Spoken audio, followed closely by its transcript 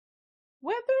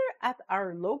Whether at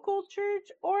our local church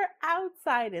or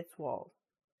outside its walls,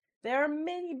 there are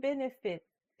many benefits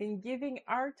in giving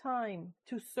our time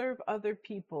to serve other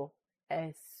people,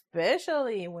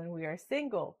 especially when we are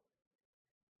single.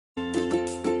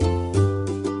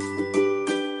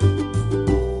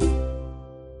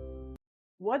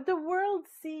 What the world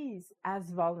sees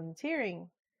as volunteering,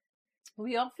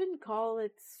 we often call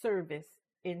it service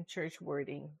in church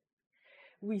wording.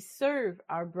 We serve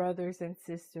our brothers and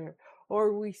sisters,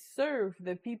 or we serve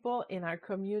the people in our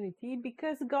community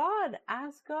because God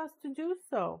asked us to do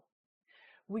so.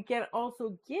 We can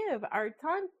also give our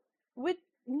time with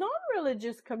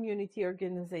non-religious community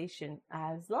organization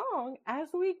as long as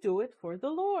we do it for the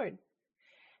Lord.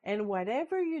 And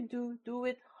whatever you do, do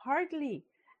it heartily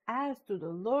as to the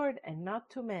Lord and not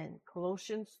to men.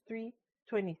 Colossians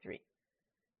 3:23.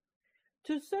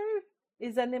 To serve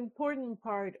is an important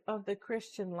part of the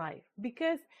Christian life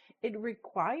because it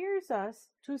requires us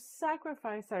to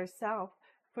sacrifice ourselves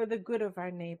for the good of our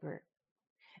neighbor.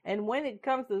 And when it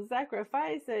comes to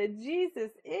sacrifice,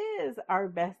 Jesus is our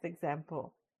best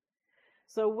example.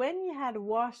 So when he had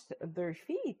washed their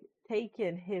feet,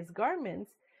 taken his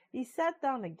garments, he sat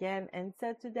down again and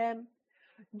said to them,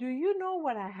 "Do you know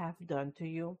what I have done to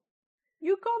you?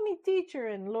 You call me teacher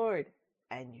and Lord,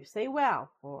 and you say well,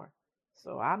 for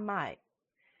so am I.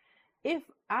 If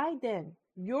I then,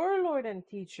 your Lord and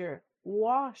teacher,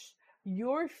 wash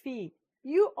your feet,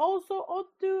 you also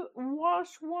ought to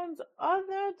wash one's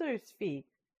other's feet.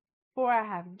 For I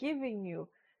have given you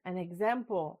an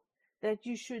example that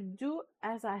you should do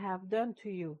as I have done to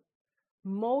you.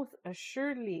 Most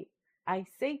assuredly, I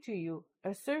say to you,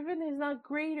 a servant is not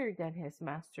greater than his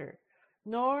master,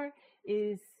 nor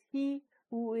is he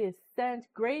who is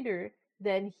sent greater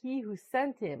than he who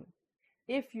sent him.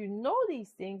 If you know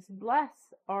these things,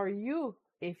 blessed are you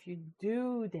if you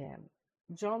do them."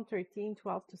 John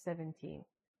 13:12-17.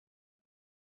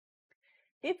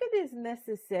 If it is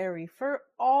necessary for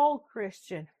all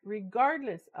Christians,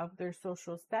 regardless of their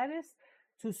social status,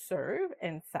 to serve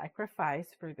and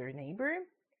sacrifice for their neighbor,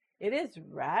 it is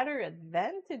rather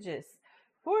advantageous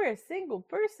for a single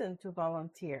person to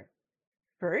volunteer.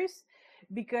 First,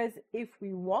 because if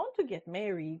we want to get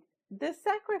married, the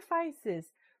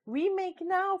sacrifices we make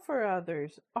now for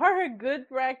others are a good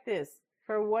practice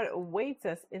for what awaits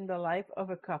us in the life of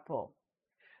a couple.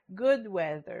 Good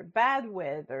weather, bad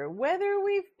weather, whether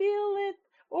we feel it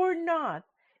or not,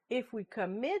 if we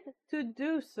commit to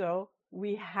do so,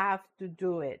 we have to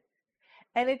do it.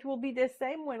 And it will be the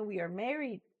same when we are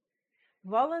married.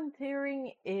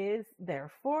 Volunteering is,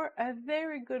 therefore, a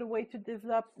very good way to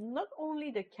develop not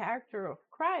only the character of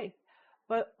Christ,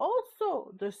 but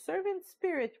also the servant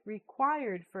spirit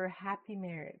required for a happy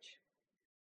marriage.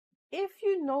 If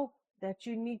you know that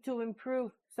you need to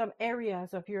improve some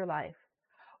areas of your life,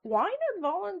 why not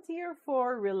volunteer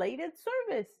for related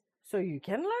service so you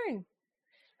can learn?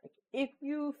 If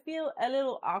you feel a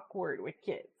little awkward with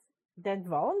kids, then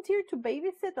volunteer to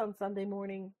babysit on Sunday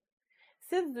morning.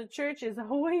 Since the church is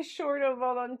always short of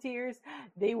volunteers,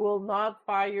 they will not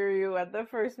fire you at the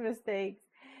first mistakes.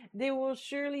 They will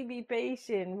surely be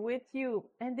patient with you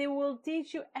and they will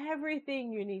teach you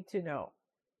everything you need to know.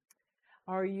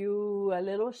 Are you a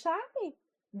little shy?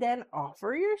 Then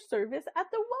offer your service at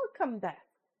the welcome desk.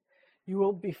 You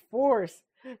will be forced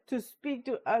to speak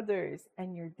to others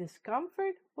and your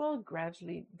discomfort will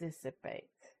gradually dissipate.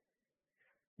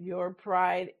 Your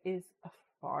pride is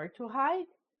far too high?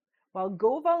 Well,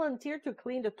 go volunteer to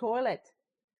clean the toilet.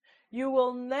 You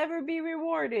will never be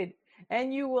rewarded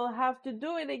and you will have to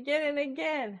do it again and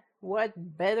again. What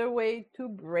better way to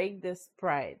break this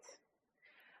pride?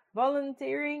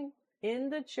 Volunteering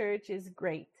in the church is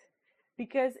great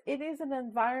because it is an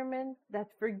environment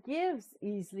that forgives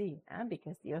easily, and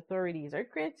because the authorities are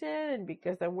Christian and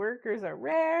because the workers are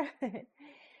rare.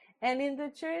 And in the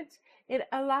church, it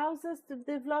allows us to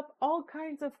develop all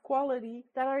kinds of qualities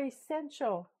that are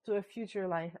essential to a future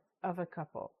life of a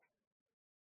couple.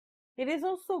 It is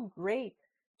also great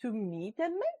to meet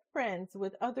and make friends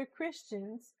with other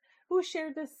Christians who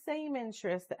share the same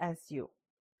interest as you.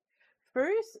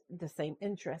 First, the same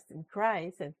interest in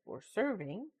Christ and for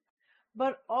serving,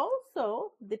 but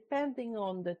also, depending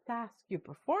on the task you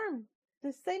perform,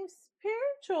 the same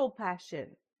spiritual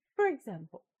passion. For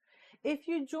example, if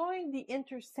you join the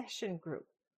intercession group,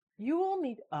 you will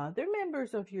meet other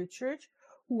members of your church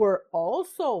who are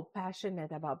also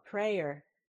passionate about prayer.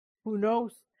 Who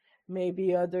knows?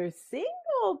 Maybe other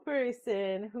single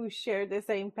person who share the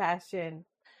same passion.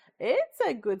 It's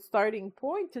a good starting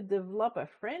point to develop a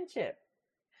friendship.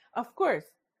 Of course,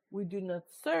 we do not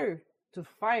serve to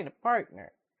find a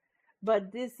partner,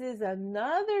 but this is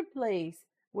another place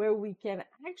where we can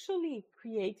actually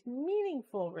create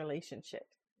meaningful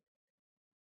relationships.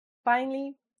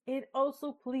 Finally, it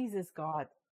also pleases God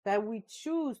that we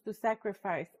choose to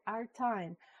sacrifice our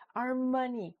time, our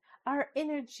money, our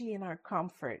energy, and our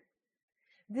comfort.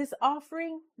 This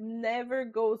offering never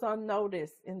goes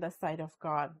unnoticed in the sight of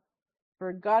God,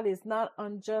 for God is not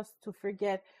unjust to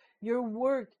forget your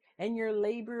work and your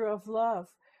labor of love,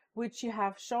 which you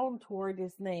have shown toward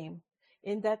his name,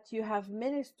 in that you have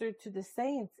ministered to the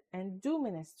saints and do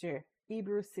minister.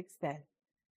 Hebrews 6:10.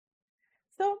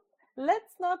 So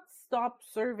let's not stop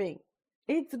serving.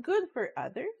 It's good for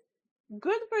others,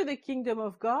 good for the kingdom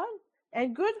of God,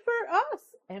 and good for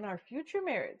us and our future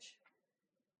marriage.